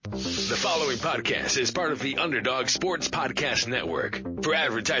The following podcast is part of the Underdog Sports Podcast Network. For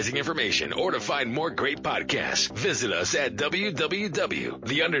advertising information or to find more great podcasts, visit us at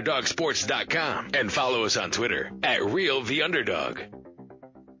www.theunderdogsports.com and follow us on Twitter at RealTheUnderdog.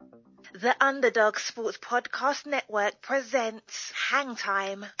 The Underdog Sports Podcast Network presents Hang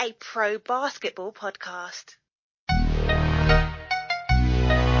Time, a pro basketball podcast.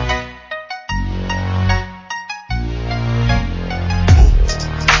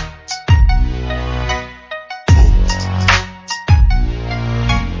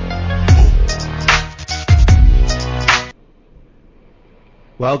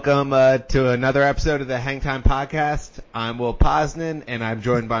 Welcome to another episode of the Hang Time Podcast. I'm Will Posnan, and I'm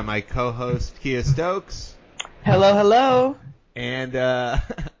joined by my co-host, Kia Stokes. Hello, hello. And I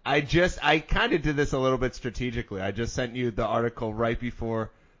kind of did this a little bit strategically. I just sent you the article right before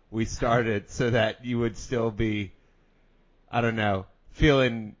we started so that you would still be, I don't know,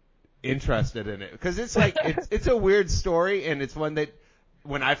 feeling interested in it. Because it's like, it's a weird story, and it's one that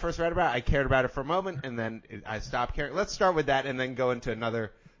when I first read about it, I cared about it for a moment, and then I stopped caring. Let's start with that and then go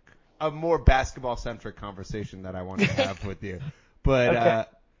into a more basketball-centric conversation that I want to have with you. But, Okay.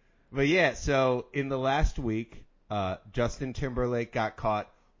 But yeah, so in the last week, Justin Timberlake got caught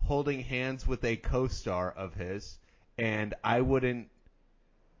holding hands with a co-star of his, and I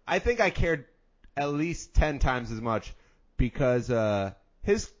think I cared at least 10 times as much because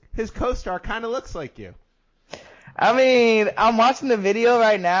his co-star kind of looks like you. I mean, I'm watching the video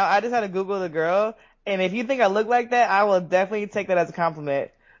right now. I just had to Google the girl, and if you think I look like that, I will definitely take that as a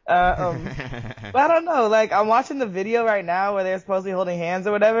compliment. But I don't know. Like, I'm watching the video right now where they're supposedly holding hands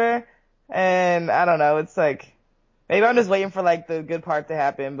or whatever, and I don't know. It's like, maybe I'm just waiting for like the good part to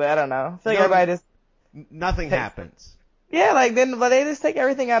happen, but I don't know. I feel like everybody just nothing happens. Yeah, but they just take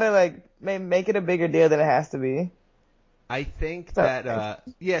everything out of like make it a bigger deal than it has to be. I think that,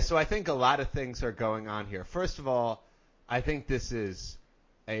 so I think a lot of things are going on here. First of all, I think this is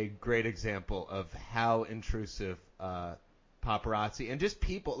a great example of how intrusive paparazzi and just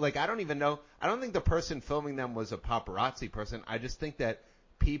people, like, I don't think the person filming them was a paparazzi person. I just think that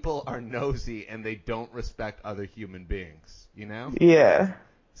people are nosy and they don't respect other human beings, you know? Yeah.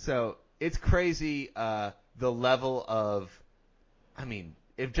 So it's crazy the level of, I mean,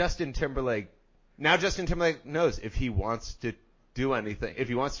 if Justin Timberlake knows if he wants to do anything, if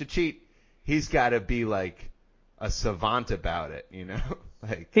he wants to cheat, he's got to be like a savant about it, you know?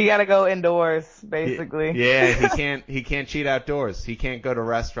 Like He got to go indoors, basically. He can't cheat outdoors. He can't go to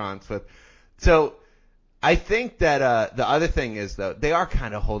restaurants with. So I think that the other thing is though, they are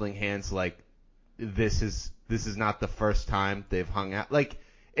kind of holding hands like this is not the first time they've hung out. Like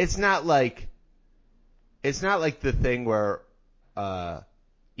it's not like the thing where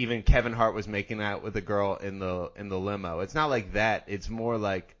even Kevin Hart was making out with a girl in the limo. It's not like that. It's more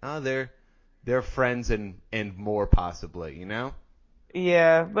like, oh, they're friends and more possibly, you know?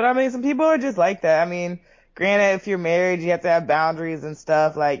 Yeah, but I mean, some people are just like that. I mean, granted, if you're married, you have to have boundaries and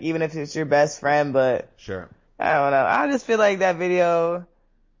stuff, like, even if it's your best friend, but Sure. I don't know. I just feel like that video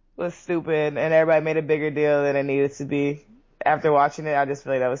was stupid, and everybody made a bigger deal than it needed to be. After watching it, I just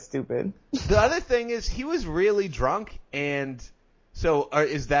feel like that was stupid. The other thing is, he was really drunk, and so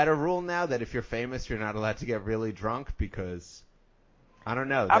is that a rule now that if you're famous, you're not allowed to get really drunk? Because, I don't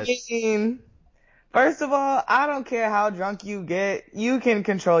know. I mean, first of all, I don't care how drunk you get. You can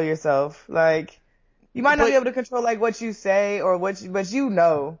control yourself. Like, you might not be able to control like what you say or but you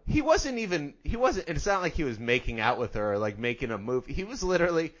know. He wasn't, it's not like he was making out with her or like making a move. He was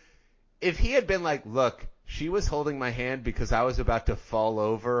literally, if he had been like, look, she was holding my hand because I was about to fall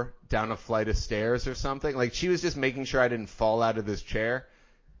over down a flight of stairs or something. Like, she was just making sure I didn't fall out of this chair.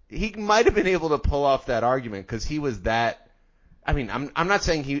 He might have been able to pull off that argument because he was that. I mean, I'm not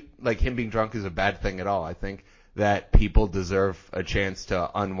saying him being drunk is a bad thing at all. I think that people deserve a chance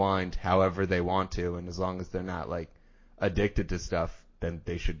to unwind however they want to, and as long as they're not like addicted to stuff, then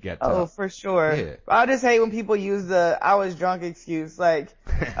they should get to. Oh, for sure. Yeah. I just hate when people use the "I was drunk" excuse. Like,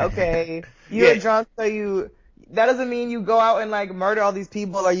 okay, you're drunk, so that doesn't mean you go out and like murder all these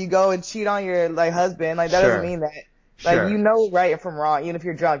people or you go and cheat on your like husband. Like, that doesn't mean that. Like, Sure. you know right from wrong, even if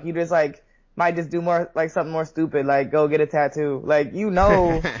you're drunk. You just like might just do more like something more stupid, like go get a tattoo. Like, you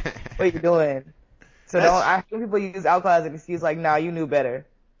know what you're doing. So I hate when people use alcohol as an excuse. Like, nah, you knew better.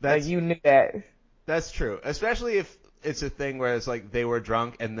 Like, you knew that. That's true, especially if it's a thing where it's like they were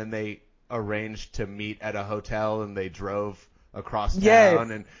drunk and then they arranged to meet at a hotel and they drove across town. Yes,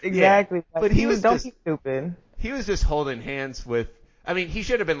 and exactly. Yeah. Like, But he was don't be stupid. He was just holding hands with. I mean, he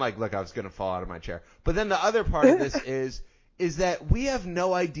should have been like, "Look, I was going to fall out of my chair." But then the other part of this is that we have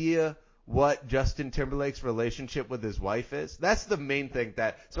no idea what Justin Timberlake's relationship with his wife is. That's the main thing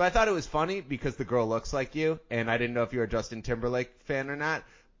so I thought it was funny because the girl looks like you, and I didn't know if you're a Justin Timberlake fan or not,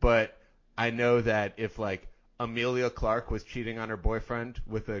 but I know that if like Amelia Clark was cheating on her boyfriend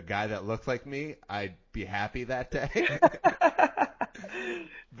with a guy that looked like me, I'd be happy that day.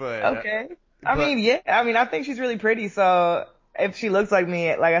 But okay. I mean, I think she's really pretty, so if she looks like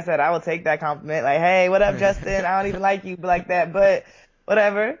me, like I said, I will take that compliment. Like, hey, what up, Justin? I don't even like you like that, but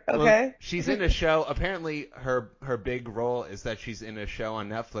whatever. Okay. Well, she's in a show. Apparently, her big role is that she's in a show on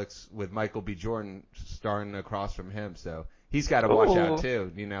Netflix with Michael B. Jordan starring across from him. So he's got to watch out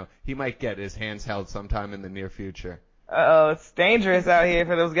too. You know, he might get his hands held sometime in the near future. It's dangerous out here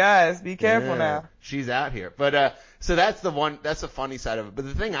for those guys. Be careful now. She's out here. But so that's the funny side of it. But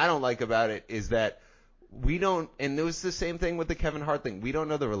the thing I don't like about it is that we don't, and it was the same thing with the Kevin Hart thing. We don't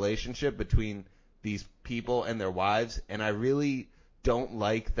know the relationship between these people and their wives, and I really don't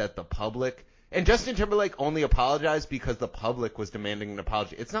like that the public, and Justin Timberlake only apologized because the public was demanding an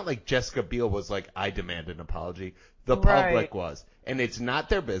apology. It's not like Jessica Biel was like, I demand an apology. The public was. And it's not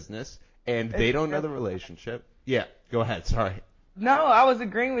their business, and they don't know the relationship. Yeah, go ahead. Sorry. No, I was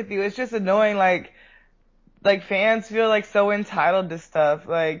agreeing with you. It's just annoying, like fans feel like so entitled to stuff.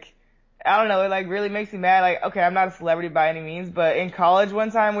 Like, I don't know, it like really makes me mad. Like, okay, I'm not a celebrity by any means, but in college one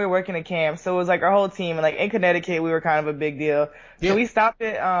time we were working at camp, so it was like our whole team, and like in Connecticut we were kind of a big deal. So we stopped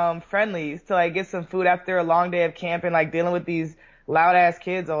at Friendly's to like get some food after a long day of camp and like dealing with these loud ass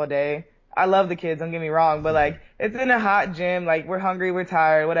kids all day. I love the kids, don't get me wrong, but like it's in a hot gym, like we're hungry, we're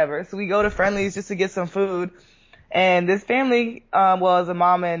tired, whatever. So we go to Friendly's just to get some food, and this family, was a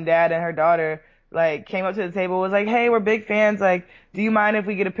mom and dad and her daughter, like came up to the table, was like, hey, we're big fans, like, do you mind if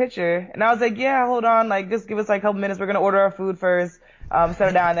we get a picture? And I was like, yeah, hold on, like, just give us like a couple minutes, we're gonna order our food first,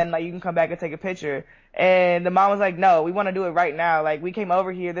 settle down, and then like you can come back and take a picture. And the mom was like, no, we want to do it right now, like we came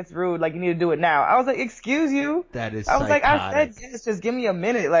over here, that's rude, like you need to do it now. I was like, excuse you? That is I was psychotic. like, I said yes, just give me a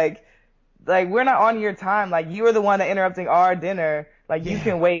minute, like we're not on your time, like you are the one that interrupting our dinner, like you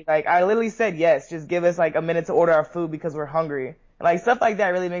can wait, like I literally said yes, just give us like a minute to order our food because we're hungry. Like, stuff like that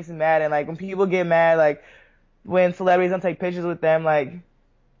really makes me mad. And, like, when people get mad, like, when celebrities don't take pictures with them, like,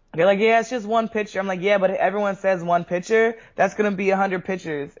 they're like, yeah, it's just one picture. I'm like, yeah, but if everyone says one picture, that's going to be 100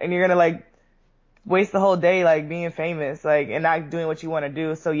 pictures. And you're going to, like, waste the whole day, like, being famous, like, and not doing what you want to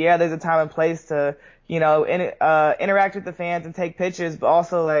do. So, yeah, there's a time and place to, you know, interact with the fans and take pictures. But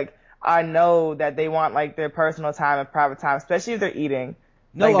also, like, I know that they want, like, their personal time and private time, especially if they're eating.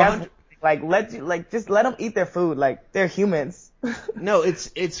 No, like, just let them eat their food. Like, they're humans. No,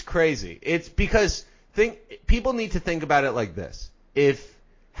 it's crazy. It's because people need to think about it like this.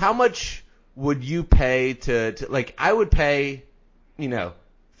 How much would you pay to like, I would pay, you know,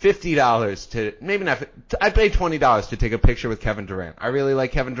 $50 to, maybe not, I'd pay $20 to take a picture with Kevin Durant. I really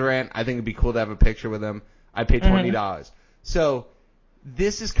like Kevin Durant. I think it'd be cool to have a picture with him. I'd pay $20. So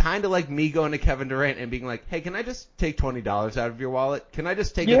this is kind of like me going to Kevin Durant and being like, hey, can I just take $20 out of your wallet? Can I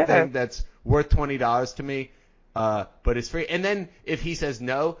just take a thing that's worth $20 to me? But it's free. And then if he says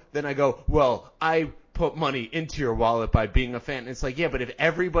no, then I go, well, I put money into your wallet by being a fan. And it's like, yeah, but if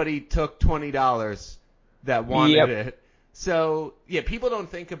everybody took $20 that wanted it. So, yeah, people don't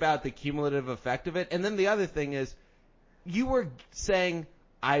think about the cumulative effect of it. And then the other thing is, you were saying,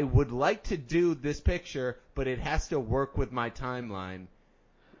 I would like to do this picture, but it has to work with my timeline.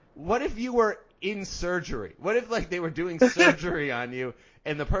 What if you were in surgery? What if, like, they were doing surgery on you,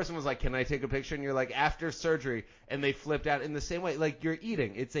 and the person was like, can I take a picture? And you're like, after surgery, and they flipped out in the same way. Like, you're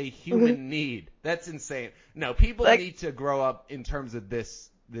eating. It's a human need. That's insane. No, people need to grow up in terms of this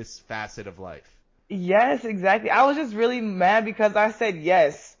facet of life. Yes, exactly. I was just really mad because I said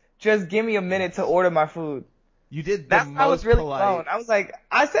yes. Just give me a minute to order my food. You did the most I was really polite. Alone. I was like,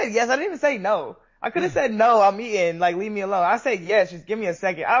 I said yes. I didn't even say no. I could have said no, I'm eating, like leave me alone. I said yes, just give me a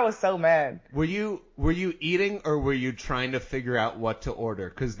second. I was so mad. Were you eating or were you trying to figure out what to order?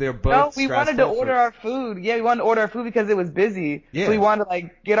 Because they're both No, we wanted to order our food. Yeah, we wanted to order our food because it was busy. Yeah. So we wanted to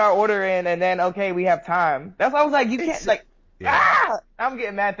like get our order in and then okay, we have time. That's why I was like, you can't like I'm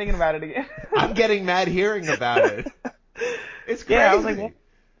getting mad thinking about it again. I'm getting mad hearing about it. It's crazy. Yeah, I was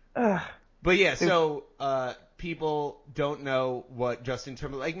like, but yeah, so people don't know what Justin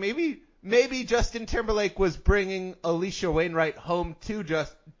Timberlake Maybe Justin Timberlake was bringing Alicia Wainwright home to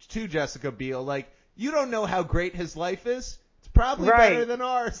Jessica Biel. Like, you don't know how great his life is. It's probably better than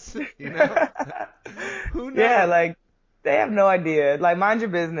ours. You know? Who knows? Yeah, like, they have no idea. Like, mind your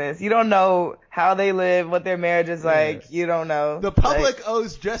business. You don't know how they live, what their marriage is like. You don't know. The public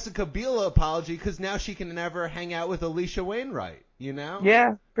owes Jessica Biel an apology because now she can never hang out with Alicia Wainwright. You know?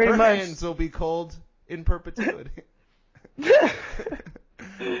 Yeah, pretty much. Her hands will be cold in perpetuity.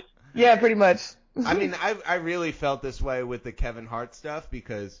 Yeah, pretty much. I mean, I really felt this way with the Kevin Hart stuff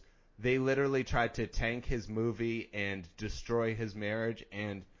because they literally tried to tank his movie and destroy his marriage.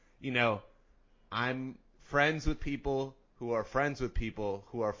 And, you know, I'm friends with people who are friends with people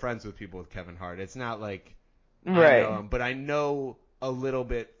who are friends with people with Kevin Hart. It's not like I know him, but I know a little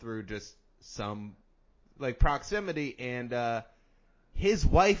bit through just some like proximity. And his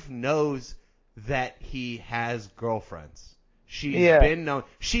wife knows that he has girlfriends. She's been known.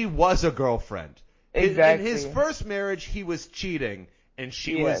 She was a girlfriend. Exactly. In his first marriage, he was cheating, and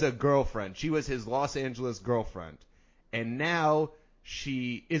she was a girlfriend. She was his Los Angeles girlfriend. And now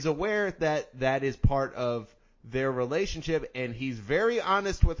she is aware that that is part of their relationship, and he's very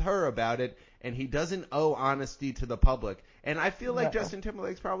honest with her about it, and he doesn't owe honesty to the public. And I feel like Justin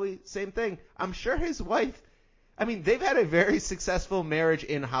Timberlake's probably same thing. I'm sure his wife, I mean, they've had a very successful marriage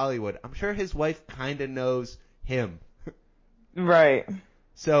in Hollywood. I'm sure his wife kind of knows him. Right.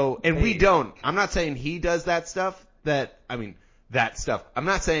 So, and we don't. I'm not saying he does that stuff. That stuff. I'm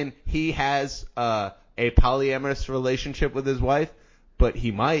not saying he has a polyamorous relationship with his wife, but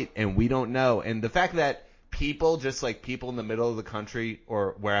he might, and we don't know. And the fact that people, just like people in the middle of the country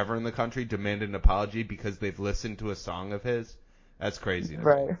or wherever in the country, demand an apology because they've listened to a song of his, that's crazy to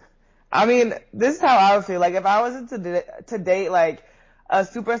me. I mean, this is how I would feel. Like, if I was to date, like, a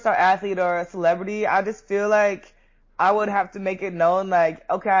superstar athlete or a celebrity, I just feel like I would have to make it known, like,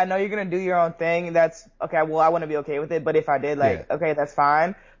 okay, I know you're going to do your own thing. That's, okay, well, I want to be okay with it. But if I did, like, okay, that's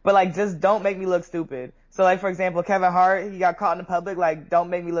fine. But, like, just don't make me look stupid. So, like, for example, Kevin Hart, he got caught in the public, like, don't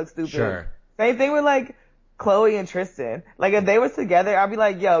make me look stupid. Sure. Same thing with, like, Chloe and Tristan. Like, if they was together, I'd be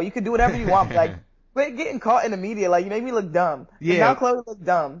like, yo, you can do whatever you want. But, like, quit getting caught in the media. Like, you make me look dumb. Yeah. Now Chloe looked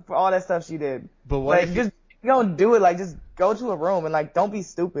dumb for all that stuff she did. But what like, if just, you don't do it, like, just go to a room and, like, don't be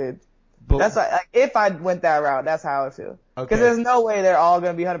stupid. But, that's like, if I went that route, that's how I would feel. Because there's no way they're all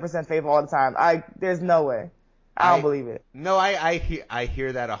going to be 100% faithful all the time. There's no way. I don't believe it. No, I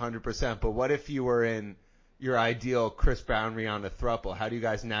hear that 100%. But what if you were in your ideal Chris Brown Rihanna throuple? How do you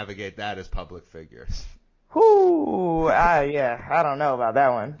guys navigate that as public figures? I don't know about that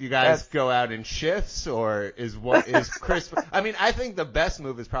one. Do you guys go out in shifts, or is Chris? I mean, I think the best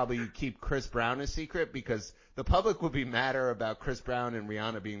move is probably you keep Chris Brown a secret, because the public would be madder about Chris Brown and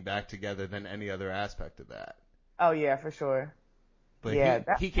Rihanna being back together than any other aspect of that. Oh yeah, for sure. But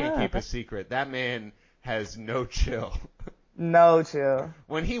he can't keep a secret. That man has no chill. No chill.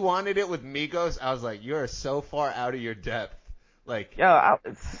 When he wanted it with Migos, I was like, you're so far out of your depth. Like, yo,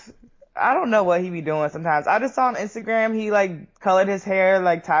 I don't know what he be doing sometimes. I just saw on Instagram he like colored his hair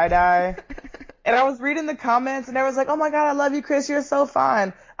like tie-dye. And I was reading the comments and everyone's like, oh my God, I love you, Chris. You're so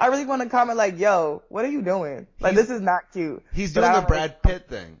fine. I really want to comment like, yo, what are you doing? Like, this is not cute. He's doing the Brad Pitt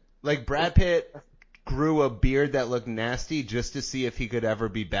thing. Like, Brad Pitt grew a beard that looked nasty just to see if he could ever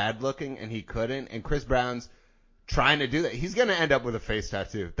be bad looking, and he couldn't. And Chris Brown's trying to do that. He's going to end up with a face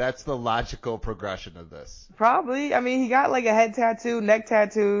tattoo. That's the logical progression of this. Probably. I mean, he got like a head tattoo, neck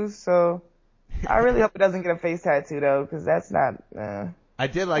tattoos, so I really hope he doesn't get a face tattoo though, because that's not. I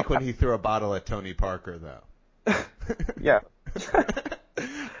did like when he threw a bottle at Tony Parker though. Yeah.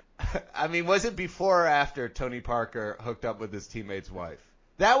 I mean, was it before or after Tony Parker hooked up with his teammate's wife?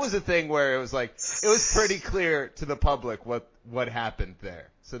 That was a thing where it was like, it was pretty clear to the public what happened there.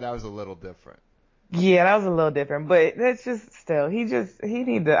 So that was a little different. Yeah, that was a little different, but that's just still, he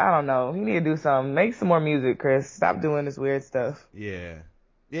need to, I don't know, he need to do something. Make some more music, Chris. Stop doing this weird stuff. Yeah.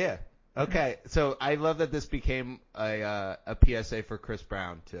 Yeah. Okay. So I love that this became a PSA for Chris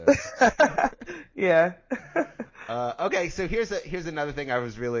Brown too. Yeah. Okay. So here's another thing I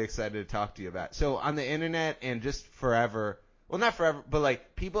was really excited to talk to you about. So on the internet and just forever, well, not forever, but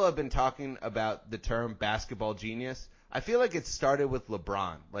like people have been talking about the term basketball genius. I feel like it started with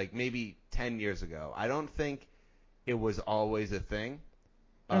LeBron, like maybe 10 years ago. I don't think it was always a thing.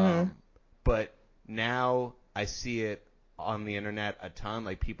 But now I see it on the internet a ton.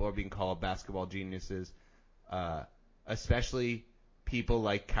 Like, people are being called basketball geniuses, especially people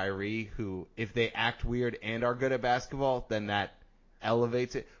like Kyrie, who, if they act weird and are good at basketball, then that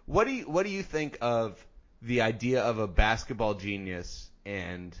elevates it. What do you think of the idea of a basketball genius?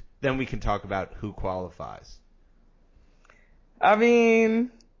 And then we can talk about who qualifies. I mean,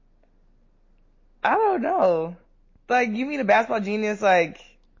 I don't know. Like, you mean a basketball genius, like...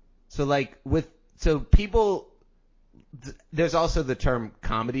 So people, there's also the term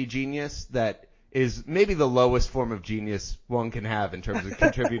comedy genius that is maybe the lowest form of genius one can have in terms of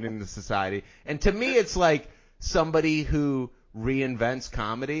contributing to society. And to me, it's like somebody who reinvents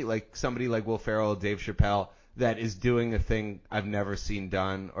comedy, like somebody like Will Ferrell, Dave Chappelle, that is doing a thing I've never seen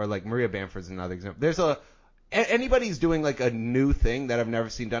done, or like Maria Bamford's another example. anybody's doing like a new thing that I've never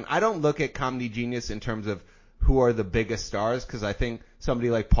seen done. I don't look at Comedy Genius in terms of who are the biggest stars, because I think somebody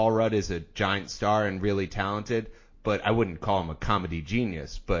like Paul Rudd is a giant star and really talented, but I wouldn't call him a comedy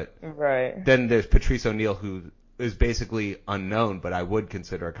genius. But Right. then there's Patrice O'Neal, who is basically unknown, but I would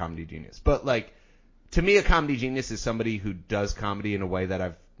consider a comedy genius. But like, to me, a comedy genius is somebody who does comedy in a way that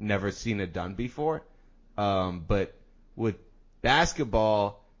I've never seen it done before. But with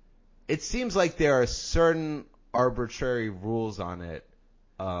basketball, it seems like there are certain arbitrary rules on it.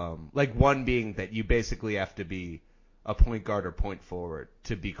 Like one being that you basically have to be a point guard or point forward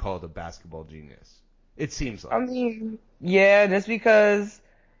to be called a basketball genius. It seems like. I mean, yeah, just because,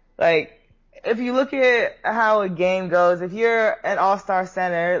 like, if you look at how a game goes, if you're an all-star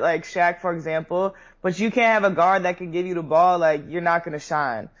center, like Shaq, for example, but you can't have a guard that can give you the ball, like, you're not going to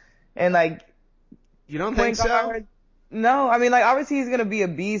shine. And, like, You don't think point so? guard, no, I mean, like, obviously he's going to be a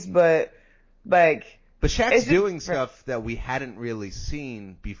beast, but, like, But Shaq's it's just doing different. stuff that we hadn't really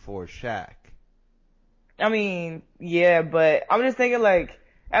seen before Shaq. I mean, yeah, but I'm just thinking, like,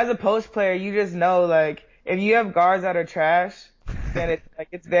 as a post player, you just know, like, if you have guards that are trash, then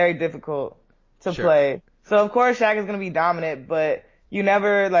it's very difficult to Sure. play. So of course Shaq is gonna be dominant, but you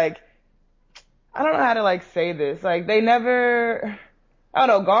never, like, I don't know how to, like, say this. Like, they never, I don't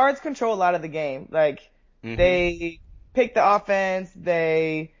know, guards control a lot of the game. Like, they pick the offense,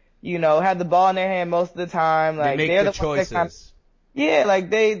 they, have the ball in their hand most of the time. They Like, make they're the the ones that kind of, choices. yeah, like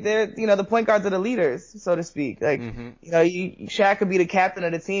they're, the point guards are the leaders, so to speak. Like, Shaq could be the captain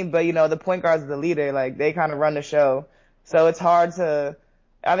of the team, but the point guards are the leader. Like, they kind of run the show. So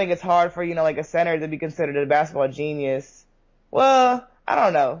I think it's hard for, like a center to be considered a basketball genius. Well, I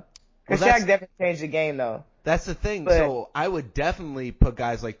don't know. Cause Well, Shaq definitely changed the game though. That's the thing. But- So I would definitely put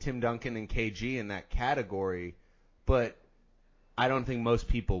guys like Tim Duncan and KG in that category, but I don't think most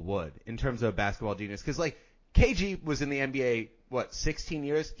people would in terms of basketball genius. Because like KG was in the NBA, 16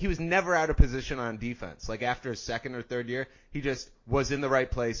 years? He was never out of position on defense. Like after his second or third year, he just was in the right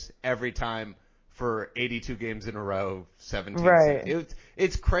place every time for 82 games in a row, 17. Right.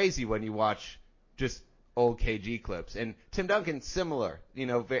 It's crazy when you watch just old KG clips. And Tim Duncan, similar,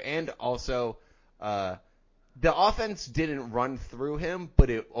 and also, the offense didn't run through him, but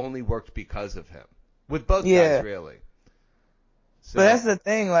it only worked because of him. With both guys, really. So, But that's the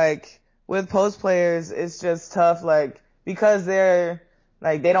thing, like, with post players, it's just tough, like, because they're,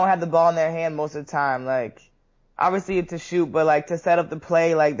 like, they don't have the ball in their hand most of the time, like, obviously to shoot, but like to set up the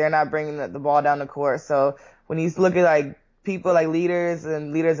play, like they're not bringing the ball down the court. So when you look at like people like leaders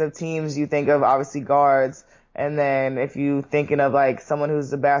and leaders of teams, you think of obviously guards. And then if you thinking of like someone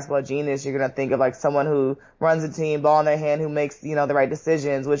who's a basketball genius, you're going to think of like someone who runs a team, ball in their hand, who makes, the right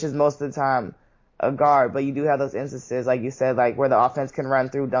decisions, which is most of the time a guard. But you do have those instances, like you said, like where the offense can run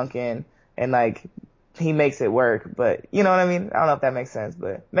through Duncan and like he makes it work. But you know what I mean? I don't know if that makes sense,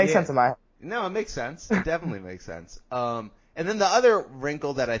 but it makes sense in my head. No, it makes sense. It definitely makes sense. And then the other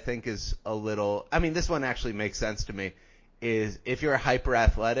wrinkle that I think is a little, I mean, this one actually makes sense to me, is if you're hyper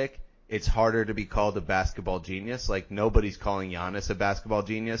athletic, it's harder to be called a basketball genius. Like nobody's calling Giannis a basketball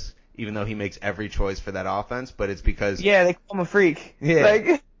genius, even though he makes every choice for that offense. But it's because they call him a freak. Yeah.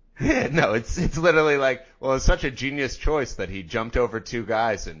 Like, yeah, no, it's literally like, well, it's such a genius choice that he jumped over two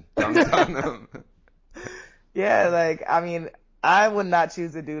guys and dunked on them. Yeah, like I mean, I would not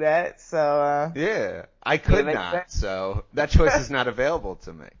choose to do that. So yeah, I could makes not. sense. So that choice is not available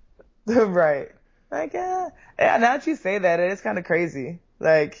to me. right. Like, yeah, now that you say that, it is kind of crazy.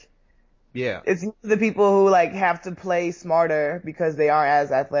 Like, Yeah. it's the people who like have to play smarter because they aren't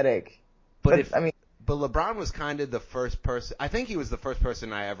as athletic. But LeBron was kind of the first person. I think he was the first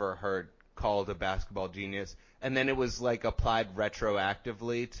person I ever heard called a basketball genius, and then it was like applied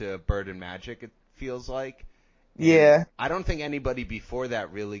retroactively to Bird and Magic. It feels like. And Yeah. I don't think anybody before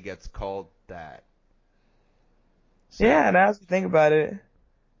that really gets called that. So Yeah, now that you think about it,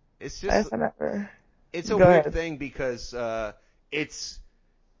 it's just it's a Go weird ahead. thing because it's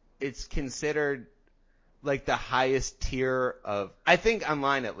considered like the highest tier of, I think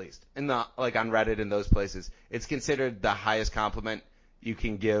online at least, in the like on Reddit and those places, it's considered the highest compliment you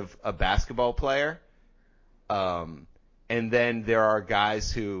can give a basketball player. And then there are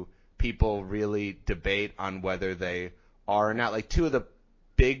guys who people really debate on whether they are or not. Like two of the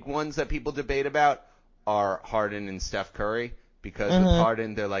big ones that people debate about are Harden and Steph Curry, because with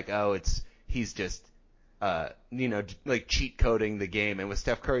Harden they're like, oh, he's just like cheat coding the game, and with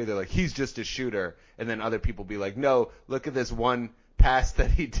Steph Curry they're like, he's just a shooter, and then other people be like, no, look at this one pass that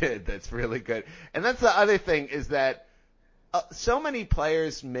he did that's really good. And that's the other thing, is that so many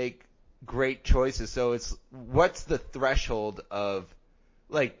players make great choices, so it's what's the threshold of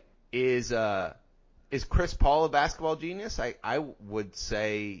like, is is Chris Paul a basketball genius? I would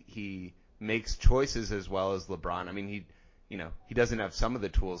say he makes choices as well as LeBron. I mean, he doesn't have some of the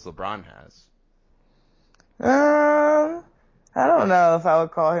tools LeBron has. I don't know if I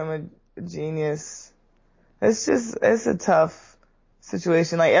would call him a genius. It's a tough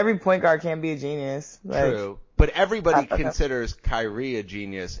situation. Like, every point guard can't be a genius. Like, true. But everybody considers Kyrie a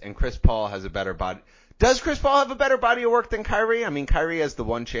genius, and Chris Paul has a better body. Does Chris Paul have a better body of work than Kyrie? I mean, Kyrie has the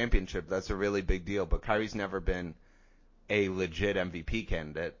one championship. That's a really big deal, but Kyrie's never been a legit MVP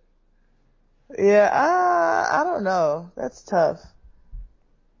candidate. Yeah, I don't know. That's tough.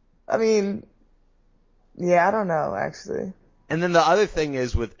 I mean, yeah, I don't know, actually. And then the other thing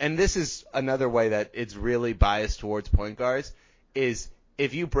is and this is another way that it's really biased towards point guards, is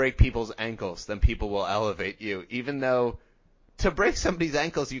if you break people's ankles, then people will elevate you. Even though to break somebody's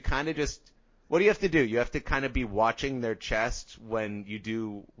ankles, you kind of just, what do you have to do? You have to kind of be watching their chest when you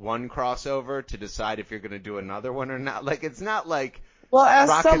do one crossover to decide if you're going to do another one or not. Like, it's not like Well, as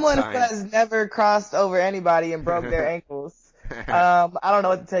rocket someone science. who has never crossed over anybody and broke their ankles, I don't know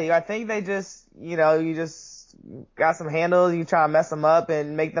what to tell you. I think they just, you just got some handles, you try to mess them up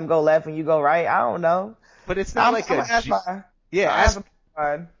and make them go left and you go right. I don't know. But it's not I'm gonna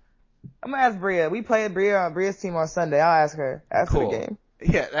ask Bria. We played Bria on Bria's team on Sunday. I'll ask her after cool. the game.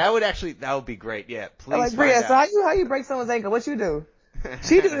 Yeah, that would be great. Yeah, please. I'm like, Bria, so how you break someone's ankle? What you do?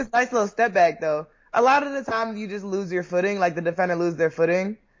 She do this nice little step back though. A lot of the time you just lose your footing, like the defender lose their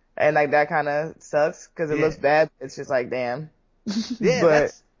footing, and like that kind of sucks because it looks bad. It's just like, damn. Yeah,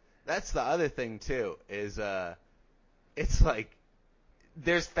 but that's the other thing too, is it's like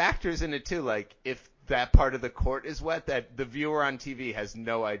there's factors in it too, like if that part of the court is wet that the viewer on TV has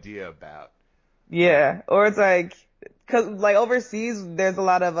no idea about. Yeah, or it's like, cause like overseas there's a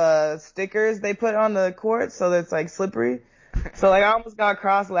lot of stickers they put on the court so that it's like slippery. So like I almost got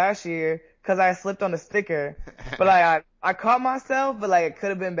crossed last year cause I slipped on the sticker. But like I caught myself, but like it could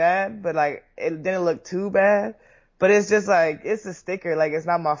have been bad, but like it didn't look too bad. But it's just like, it's a sticker, like it's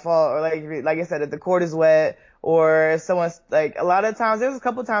not my fault. Or like I said, if the court is wet, or if someone's like, a lot of times, there's a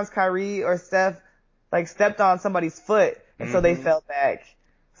couple times Kyrie or Steph like stepped on somebody's foot, and so they fell back.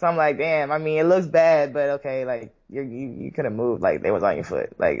 So I'm like, damn, I mean, it looks bad, but okay, like you could have moved, like they was on your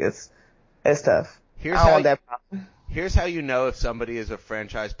foot. Like it's tough. I don't want that problem. Here's how you know if somebody is a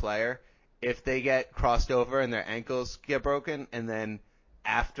franchise player. If they get crossed over and their ankles get broken, and then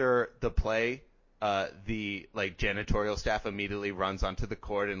after the play, the like janitorial staff immediately runs onto the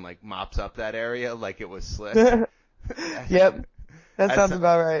court and like mops up that area like it was slick. Yep. That sounds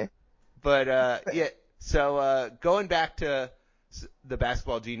about right. But yeah, so going back to the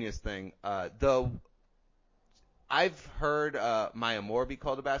basketball genius thing, though I've heard Maya Moore be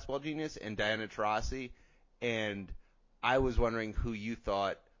called a basketball genius and Diana Taurasi, and I was wondering who you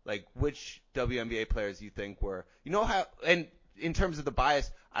thought, like which WNBA players you think were, and in terms of the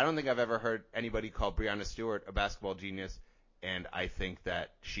bias, I don't think I've ever heard anybody call Breanna Stewart a basketball genius, and I think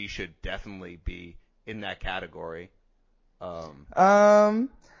that she should definitely be in that category. I mean,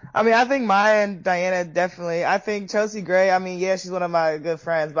 I think Maya and Diana definitely. I think Chelsea Gray, I mean, yeah, she's one of my good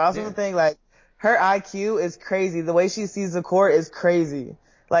friends, but I also think like her IQ is crazy. The way she sees the court is crazy.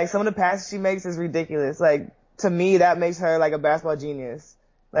 Like some of the passes she makes is ridiculous. Like to me, that makes her like a basketball genius.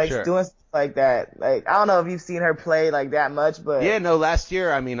 Like doing stuff like that. Like I don't know if you've seen her play like that much, but yeah, no. Last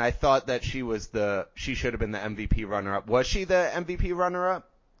year, I mean, I thought that she should have been the MVP runner-up. Was she the MVP runner-up?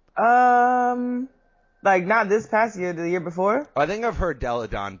 Like not this past year, the year before. I think I've heard Delle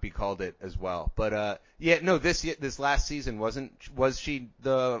Donne be called it as well. But yeah, no. This last season was she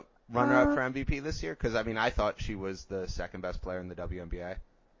the runner-up for MVP this year? Because I mean, I thought she was the second best player in the WNBA.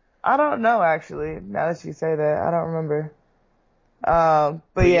 I don't know actually. Now that you say that, I don't remember.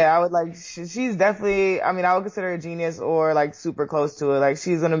 But yeah, I would like, she's definitely, I mean, I would consider her a genius or like super close to it. Like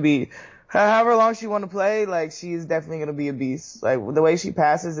she's gonna be, however long she want to play, like she's definitely gonna be a beast. Like the way she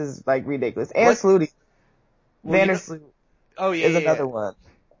passes is like ridiculous. And Slutie. Vandersloot is another one.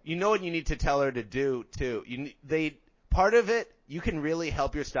 You know what you need to tell her to do too? Part of it, you can really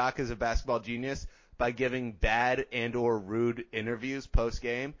help your stock as a basketball genius by giving bad and or rude interviews post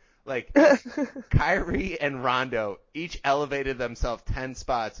game. Like, Kyrie and Rondo each elevated themselves 10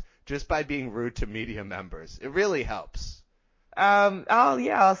 spots just by being rude to media members. It really helps.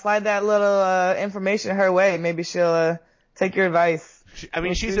 I'll slide that little information her way. Maybe she'll take your advice.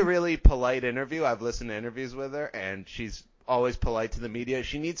 She's a really polite interview. I've listened to interviews with her, and she's always polite to the media.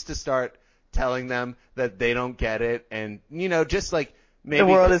 She needs to start telling them that they don't get it, and, just like, maybe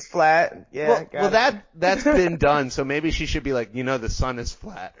the world is flat. Yeah. Well, that's been done. So maybe she should be like, the sun is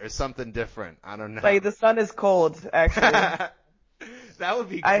flat or something different. I don't know. Like the sun is cold, actually. That would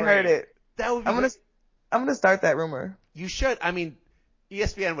be great. I heard it. That would be. I'm gonna start that rumor. You should. I mean,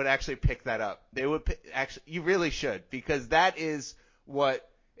 ESPN would actually pick that up. They would actually. You really should, because that is what.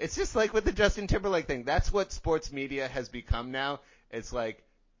 It's just like with the Justin Timberlake thing. That's what sports media has become now. It's like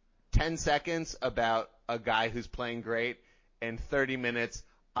 10 seconds about a guy who's playing great and 30 minutes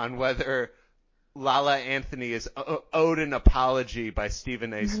on whether Lala Anthony is owed an apology by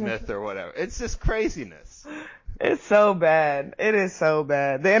Stephen A. Smith or whatever. It's just craziness. It's so bad. It is so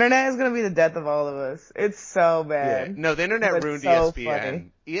bad. The internet is gonna be the death of all of us. It's so bad. Yeah. No, the internet But ruined so ESPN.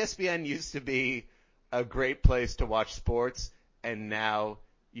 funny. ESPN used to be a great place to watch sports, and now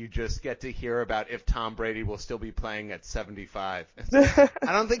you just get to hear about if Tom Brady will still be playing at 75. I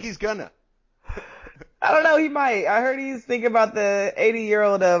don't think he's gonna. I don't know. He might. I heard he's thinking about the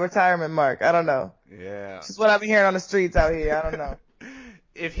 80-year-old retirement mark. I don't know. Yeah. It's just what I've been hearing on the streets out here. I don't know.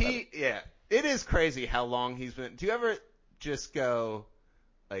 It is crazy how long he's been. Do you ever just go,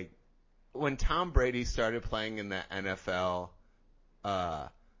 like, when Tom Brady started playing in the NFL,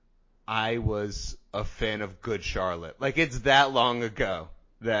 I was a fan of Good Charlotte. Like, it's that long ago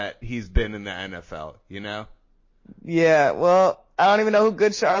that he's been in the NFL, you know? Yeah. Well, I don't even know who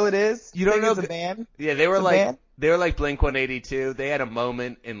Good Charlotte is. You don't Think know? it's a band? Yeah, they were It's a like band? Blink-182. They had a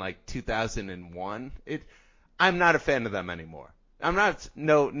moment in like 2001. I'm not a fan of them anymore. I'm not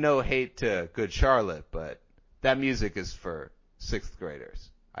no hate to Good Charlotte, but that music is for 6th graders,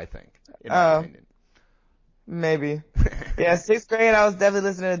 I think, in my opinion. Maybe. Yeah, 6th grade I was definitely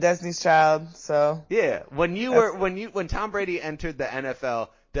listening to Destiny's Child, so. Yeah, when Tom Brady entered the NFL,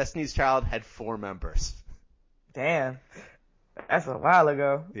 Destiny's Child had 4 members. Damn. That's a while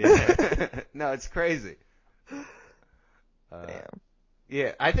ago. Yeah. No, it's crazy. Damn.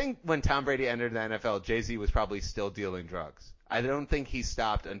 Yeah, I think when Tom Brady entered the NFL, Jay-Z was probably still dealing drugs. I don't think he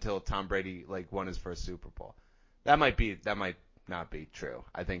stopped until Tom Brady won his first Super Bowl. That might not be true.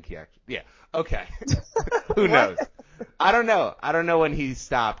 I think he actually. Yeah. Okay. Who knows? I don't know. I don't know when he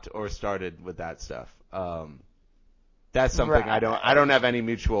stopped or started with that stuff. That's something Right. I don't have any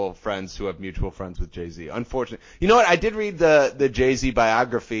mutual friends who have mutual friends with Jay-Z. Unfortunately. You know what? I did read the Jay-Z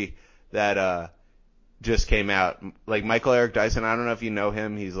biography that just came out. Like Michael Eric Dyson, I don't know if you know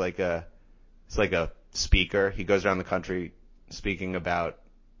him. He's like a speaker. He goes around the country speaking about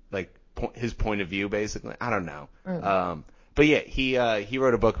his point of view, basically. I don't know. But yeah, he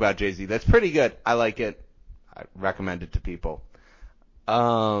wrote a book about Jay-Z. That's pretty good. I like it. I recommend it to people.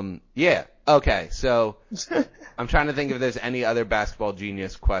 Yeah. Okay. So I'm trying to think if there's any other Basketball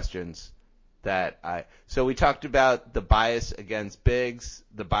Genius questions so we talked about the bias against bigs,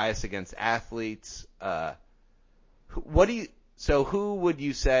 the bias against athletes. Who would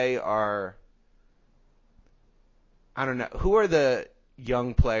you say are, I don't know, who are the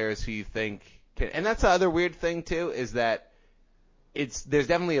young players who you think can, and that's the other weird thing too, is that there's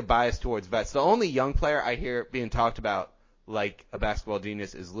definitely a bias towards vets. The only young player I hear being talked about like a Basketball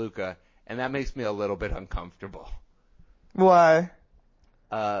Genius is Luka, and that makes me a little bit uncomfortable. Why?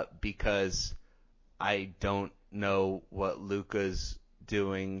 Because I don't know what Luka's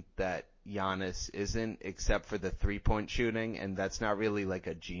doing that Giannis isn't, except for the 3-point shooting, and that's not really like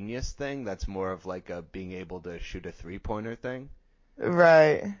a genius thing. That's more of like a being able to shoot a 3-pointer thing.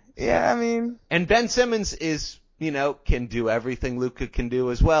 Right. Yeah, I mean. And Ben Simmons is, can do everything Luka can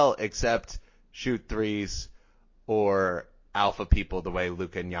do as well, except shoot threes or alpha people the way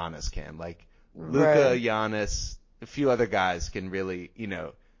Luka and Giannis can. Like Luka, Right. Giannis, a few other guys can really,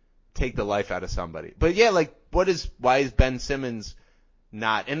 take the life out of somebody. But yeah, why is Ben Simmons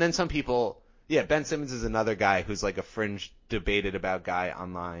not? And then some people, yeah, Ben Simmons is another guy who's like a fringe debated about guy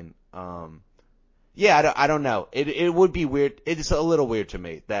online. Yeah, I don't know. It would be weird. It's a little weird to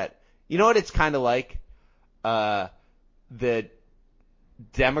me that, you know what it's kind of like? The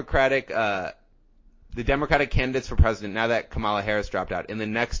Democratic candidates for president, now that Kamala Harris dropped out, in the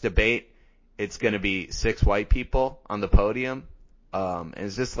next debate, it's going to be 6 white people on the podium. And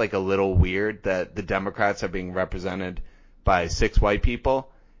it's just like a little weird that the Democrats are being represented by 6 white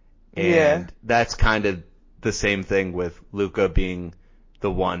people. And that's kind of the same thing with Luka being the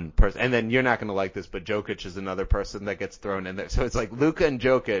one person. And then you're not going to like this, but Jokic is another person that gets thrown in there. So it's like Luka and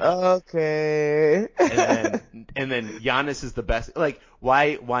Jokic. Okay. and then Giannis is the best. Like,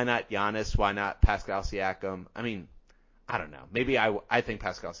 why not Giannis? Why not Pascal Siakam? I mean, I don't know. Maybe I think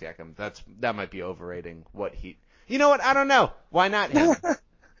Pascal Siakam, that might be overrating what he. You know what? I don't know. Why not him?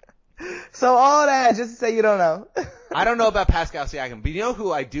 So all that just to say you don't know. I don't know about Pascal Siakam, but you know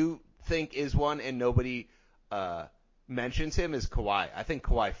who I do think is one, and nobody mentions him, is Kawhi. I think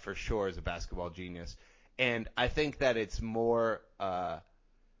Kawhi for sure is a basketball genius, and I think that it's more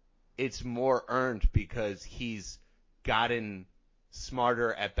earned because he's gotten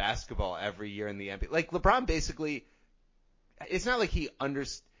smarter at basketball every year in the NBA. Like LeBron basically, it's not like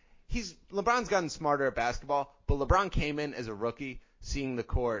LeBron's gotten smarter at basketball, but LeBron came in as a rookie, seeing the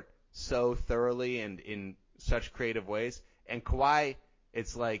court so thoroughly and in such creative ways. And Kawhi,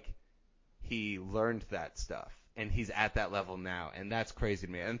 it's like he learned that stuff, and he's at that level now, and that's crazy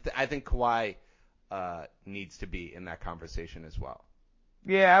to me. And I think Kawhi needs to be in that conversation as well.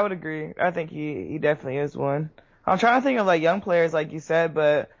 Yeah, I would agree. I think he definitely is one. I'm trying to think of like young players, like you said,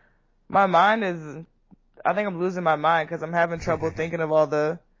 but my mind is, I think I'm losing my mind because I'm having trouble thinking of all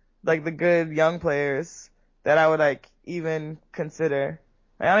the good young players that I would like even consider.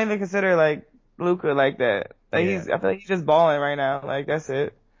 Like, I don't even consider like Luka like that. Like I feel like he's just balling right now. Like that's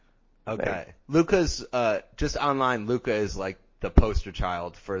it. Okay. Like, Luka's just online. Luka is like the poster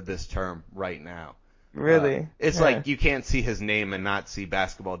child for this term right now. Really? It's like you can't see his name and not see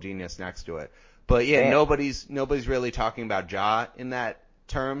Basketball Genius next to it. But yeah, nobody's really talking about Ja in that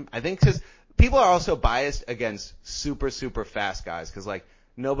term. I think because people are also biased against super, super fast guys because like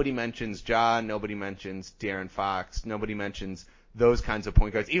nobody mentions Ja, nobody mentions De'Aaron Fox, nobody mentions those kinds of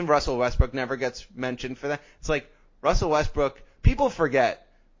point guards. Even Russell Westbrook never gets mentioned for that. It's like Russell Westbrook, people forget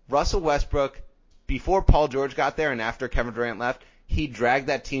Russell Westbrook, before Paul George got there and after Kevin Durant left, he dragged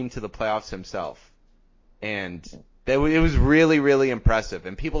that team to the playoffs himself. And it was really, really impressive.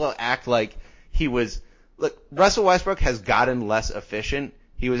 And people act like he was – look, Russell Westbrook has gotten less efficient.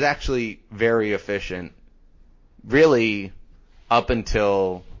 He was actually very efficient really up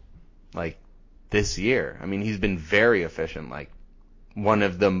until, like, this year. I mean, he's been very efficient, like one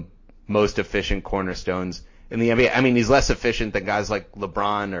of the most efficient cornerstones in the NBA. I mean, he's less efficient than guys like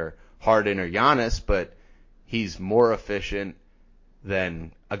LeBron or Harden or Giannis, but he's more efficient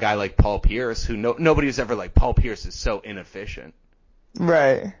than a guy like Paul Pierce, who nobody was ever like, Paul Pierce is so inefficient.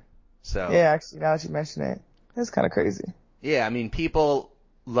 Right. So yeah, actually, now that you mention it, that's kind of crazy. Yeah, I mean, people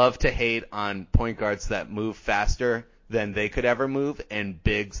love to hate on point guards that move faster than they could ever move and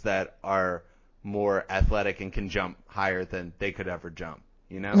bigs that are more athletic and can jump higher than they could ever jump.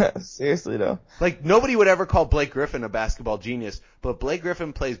 You know? Seriously, though. Like, nobody would ever call Blake Griffin a basketball genius, but Blake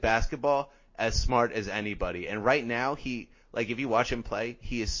Griffin plays basketball as smart as anybody. And right now, if you watch him play,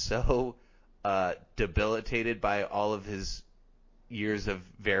 he is so debilitated by all of his years of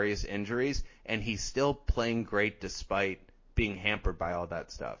various injuries, and he's still playing great despite being hampered by all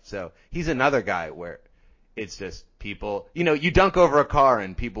that stuff. So he's another guy where it's just people, you dunk over a car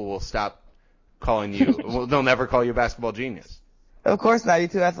and people will stop calling you, well, they'll never call you a basketball genius. Of course not. You're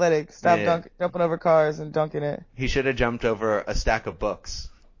too athletic. Stop jumping over cars and dunking it. He should have jumped over a stack of books.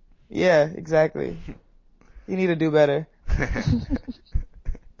 Yeah, exactly. You need to do better.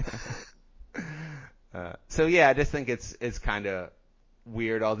 So yeah, I just think it's kind of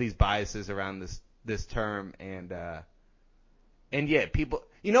weird, all these biases around this term, and yeah, people,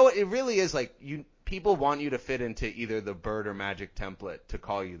 what it really is, like, people want you to fit into either the Bird or Magic template to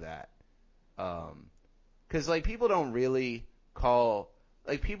call you that, because like people don't really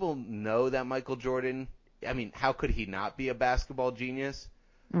people know that Michael Jordan, I mean, how could he not be a basketball genius?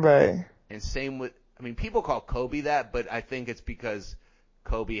 Right. And same with, people call Kobe that, but I think it's because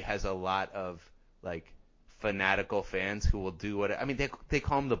Kobe has a lot of, like, fanatical fans who will do they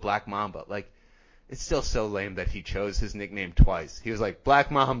call him the Black Mamba. Like, it's still so lame that he chose his nickname twice. He was like, Black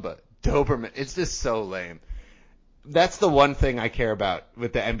Mamba, Doberman. It's just so lame. That's the one thing I care about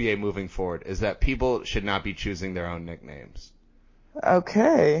with the NBA moving forward, is that people should not be choosing their own nicknames.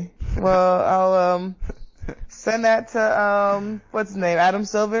 Okay. Well, I'll send that to what's his name, Adam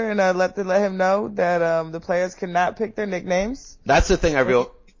Silver, and let him know that the players cannot pick their nicknames. That's the thing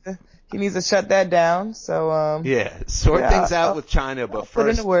He needs to shut that down. So sort things out with China, but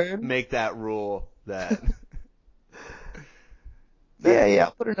first make that rule that. Yeah,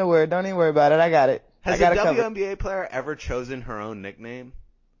 I'll put in a word. Don't even worry about it. I got it. Has a WNBA player ever chosen her own nickname?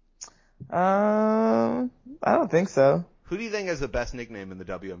 I don't think so. Who do you think has the best nickname in the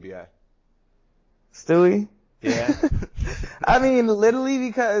WNBA? Stewie. Yeah. I mean, literally,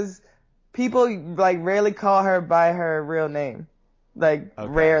 because people rarely call her by her real name.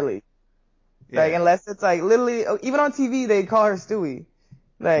 Rarely. Yeah. Unless it's literally, even on TV they call her Stewie.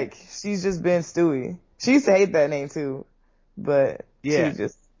 She's just been Stewie. She used to hate that name too, but she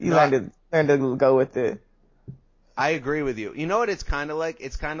just learned to go with it. I agree with you. You know what it's kind of like?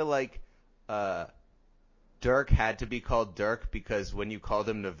 It's kind of like Dirk had to be called Dirk because when you called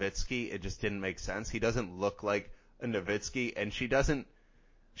him Nowitzki, it just didn't make sense. He doesn't look like a Nowitzki, and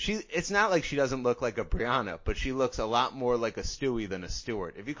it's not like she doesn't look like a Brianna, but she looks a lot more like a Stewie than a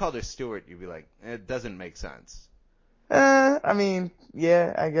Stewart. If you called her Stewart, you'd be like, it doesn't make sense. I mean,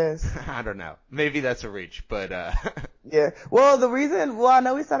 yeah, I guess. I don't know. Maybe that's a reach, but Yeah. Well, I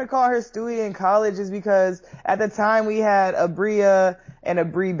know we started calling her Stewie in college is because at the time we had a Bria and a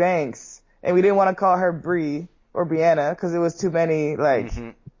Bree Banks, and we didn't want to call her Bree or Brianna because it was too many, like,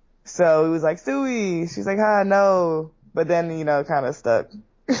 so it was like, Stewie. She's like, no. But then, kind of stuck.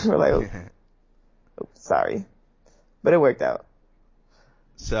 We're like, oops, sorry. But it worked out.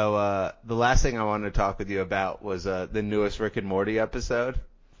 So, the last thing I wanted to talk with you about was, the newest Rick and Morty episode.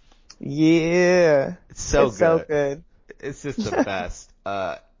 Yeah. It's so good. It's just the best.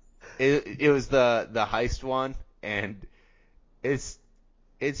 It was the heist one, and it's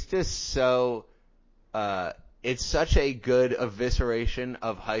just so, it's such a good evisceration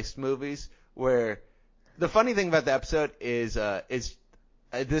of heist movies where the funny thing about the episode is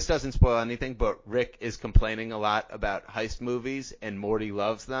this doesn't spoil anything, but Rick is complaining a lot about heist movies and Morty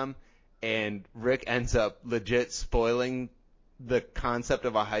loves them, and Rick ends up legit spoiling the concept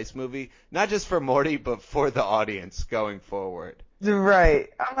of a heist movie, not just for Morty, but for the audience going forward. Right.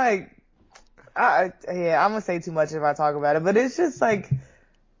 I'm like, I'm gonna say too much if I talk about it, but it's just like,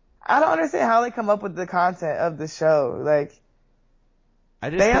 I don't understand how they come up with the content of the show. Like,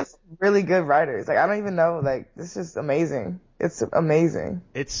 they have really good writers. Like, I don't even know. Like, it's just amazing. It's amazing.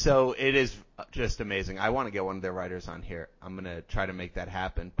 It is just amazing. I want to get one of their writers on here. I'm gonna try to make that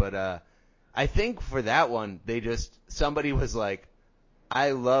happen. But I think for that one, somebody was like,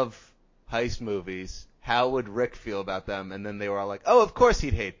 I love heist movies. How would Rick feel about them? And then they were all like, oh, of course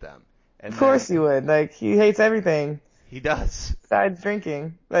he'd hate them. And of course he would. Like, he hates everything. He does. Besides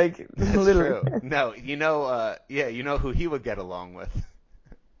drinking. Like, That's literally. True. No, you know who he would get along with.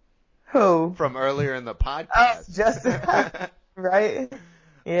 Who? From earlier in the podcast. Oh, Justin. Right?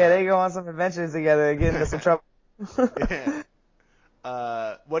 Yeah, they go on some adventures together and get into some trouble.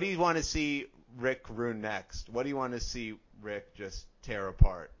 Yeah. What do you want to see Rick ruin next? What do you want to see Rick just tear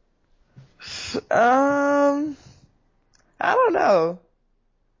apart? I don't know.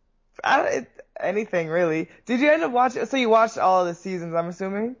 Anything really. Did you end up watching? So you watched all of the seasons, I'm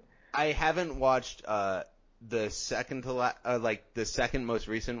assuming? I haven't watched the second the second most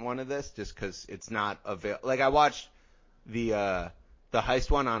recent one of this, just because it's not available. Like, I watched the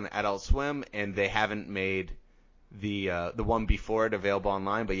heist one on Adult Swim, and they haven't made the one before it available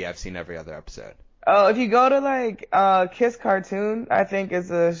online. But yeah, I've seen every other episode. Oh, if you go to like Kiss Cartoon, I think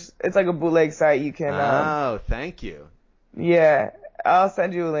it's like a bootleg site you can. Oh, thank you. Yeah, I'll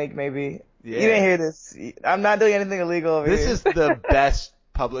send you a link maybe. Yeah. You didn't hear this. I'm not doing anything illegal over here. This is the best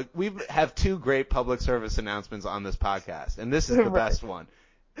public. We have two great public service announcements on this podcast, and this is the best one.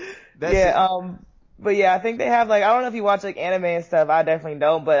 But yeah, I think they have like, I don't know if you watch like anime and stuff. I definitely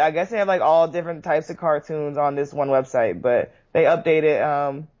don't, but I guess they have like all different types of cartoons on this one website. But they update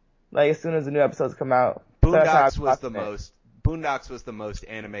it like as soon as the new episodes come out. Boondocks was the most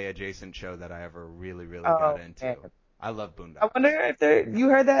anime adjacent show that I ever really got into. Man. I love Boondocks. I wonder if you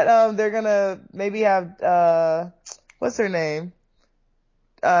heard that they're gonna maybe have what's her name?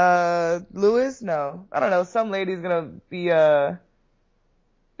 Lewis? No, I don't know. Some lady's gonna be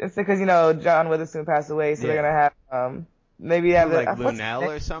it's because John Witherspoon passed away, so they're gonna have maybe have like Lunel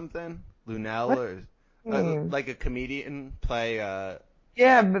or something. Lunel or like a comedian play.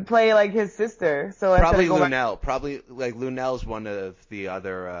 Yeah, but play like his sister. So probably Lunel. Probably like Lunel's one of the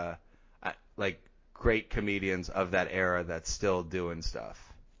other like great comedians of that era that's still doing stuff.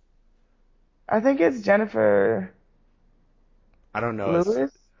 I think it's Jennifer. I don't know.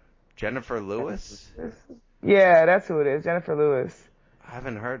 Lewis? Jennifer Lewis? Yeah, that's who it is. Jennifer Lewis. I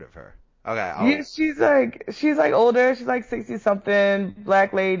haven't heard of her. Okay. She's like older. She's like 60 something.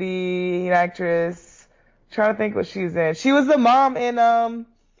 Black lady, an actress. I'm trying to think what she's in. She was the mom in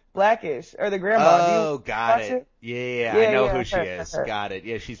Blackish, or the grandma. Oh, got it. Yeah, I know who she is. Got it.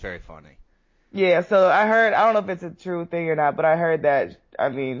 Yeah, she's very funny. Yeah, so I don't know if it's a true thing or not, but I heard that,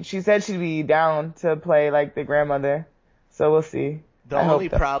 she said she'd be down to play like the grandmother. So we'll see. The only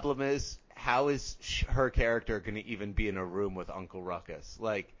problem is, how is her character going to even be in a room with Uncle Ruckus?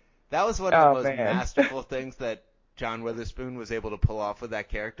 Like, that was one of the most masterful things that John Witherspoon was able to pull off with that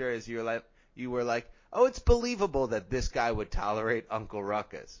character, is you were like, oh, it's believable that this guy would tolerate Uncle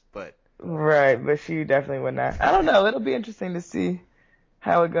Ruckus, but... Right, but she definitely would not. I don't know. It'll be interesting to see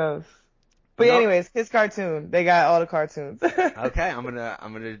how it goes. But anyways, Kids Cartoon. They got all the cartoons. Okay, I'm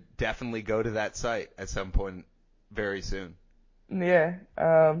gonna definitely go to that site at some point very soon. Yeah.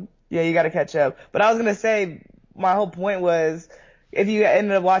 You gotta catch up. But I was gonna say, my whole point was, if you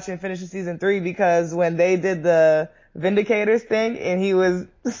ended up finishing season 3, because when they did the Vindicators thing and he was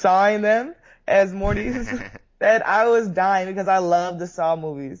sawing them as Morty's, that I was dying because I love the Saw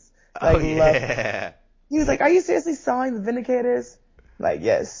movies. Like, yeah. He was like, "Are you seriously sawing the Vindicators?" Like,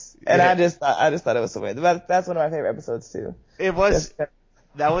 yes. And Yeah. I just thought it was so weird. That's one of my favorite episodes too. It was,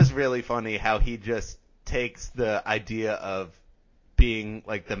 that was really funny how he just takes the idea of being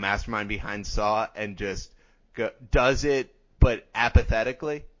like the mastermind behind Saw and just does it, but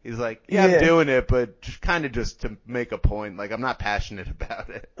apathetically. He's like, yeah, I'm doing it, but kind of just to make a point. Like, I'm not passionate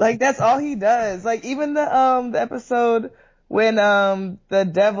about it. Like, that's all he does. Like, even the episode when the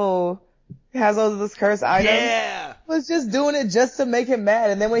devil has all of those cursed items. Yeah. Was just doing it just to make him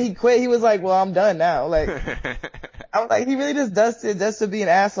mad. And then when he quit, he was like, well, I'm done now. Like, I was like, he really just does it just to be an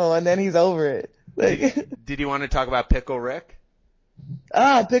asshole, and then he's over it. Like, did you want to talk about Pickle Rick?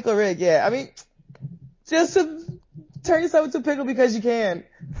 Pickle Rick, yeah. I mean, just to turn yourself into a pickle because you can.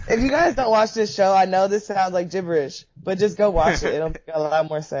 If you guys don't watch this show, I know this sounds like gibberish, but just go watch it. It'll make a lot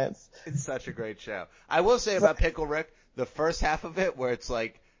more sense. It's such a great show. I will say about Pickle Rick, the first half of it where it's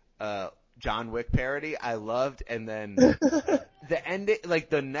like John Wick parody, I loved, and then the ending,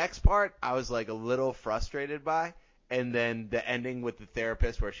 like the next part, I was like a little frustrated by, and then the ending with the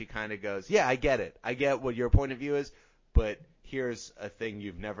therapist where she kind of goes, yeah, I get it. I get what your point of view is, but here's a thing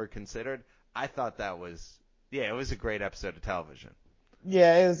you've never considered. I thought that was, it was a great episode of television.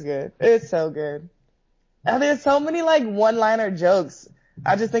 Yeah, it was good. It's so good. And there's so many like one-liner jokes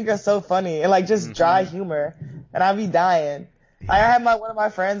I just think are so funny and like just dry humor, and I'd be dying. I had one of my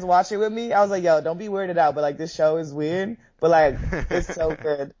friends watch it with me. I was like, yo, don't be weirded out, but like this show is weird, but like it's so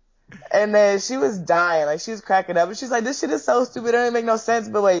good. And then she was dying, like she was cracking up, and she's like, this shit is so stupid, it don't even make no sense,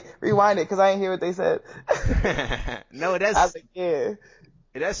 but wait, rewind it, cause I didn't hear what they said. No, it has. I was like, yeah.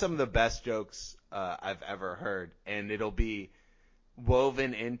 It has some of the best jokes I've ever heard, and it'll be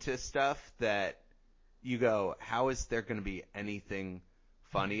woven into stuff that you go, how is there going to be anything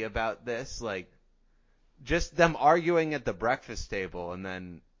funny about this? Like, just them arguing at the breakfast table, and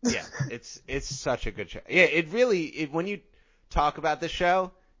then it's such a good show. Yeah, it really when you talk about the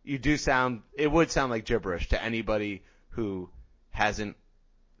show, it would sound like gibberish to anybody who hasn't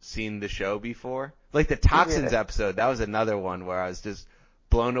seen the show before. Like the Toxins episode, that was another one where I was just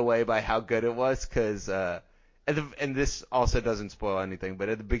blown away by how good it was, because and this also doesn't spoil anything, but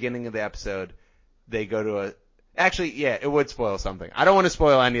at the beginning of the episode, they go to it would spoil something. I don't want to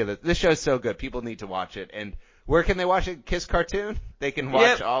spoil any of it. This show's so good. People need to watch it. And where can they watch it? Kiss Cartoon? They can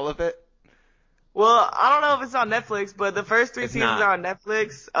watch all of it? Well, I don't know if it's on Netflix, but the first 3 seasons are on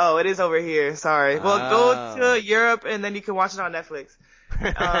Netflix. Oh, it is over here. Sorry. Well, go to Europe and then you can watch it on Netflix.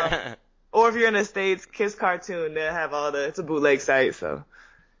 Or if you're in the States, Kiss Cartoon, they'll have it's a bootleg site, so,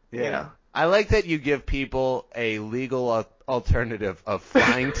 you know. I like that you give people a legal alternative of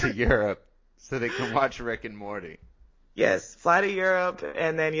flying to Europe so they can watch Rick and Morty. Yes, fly to Europe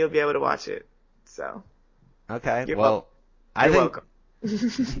and then you'll be able to watch it. So. Okay, You're well, welcome.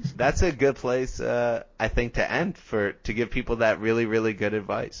 That's a good place, I think, to end to give people that really, really good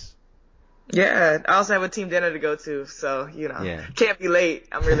advice. Yeah, I also have a team dinner to go to, so, can't be late.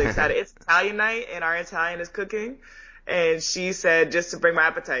 I'm really excited. It's Italian night, and our Italian is cooking, and she said just to bring my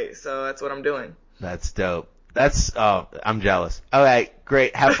appetite, so that's what I'm doing. That's dope. I'm jealous. All right,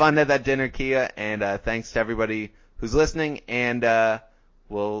 great. Have fun at that dinner, Kia, and thanks to everybody who's listening, and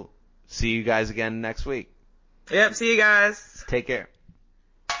we'll see you guys again next week. Yep, see you guys. Take care.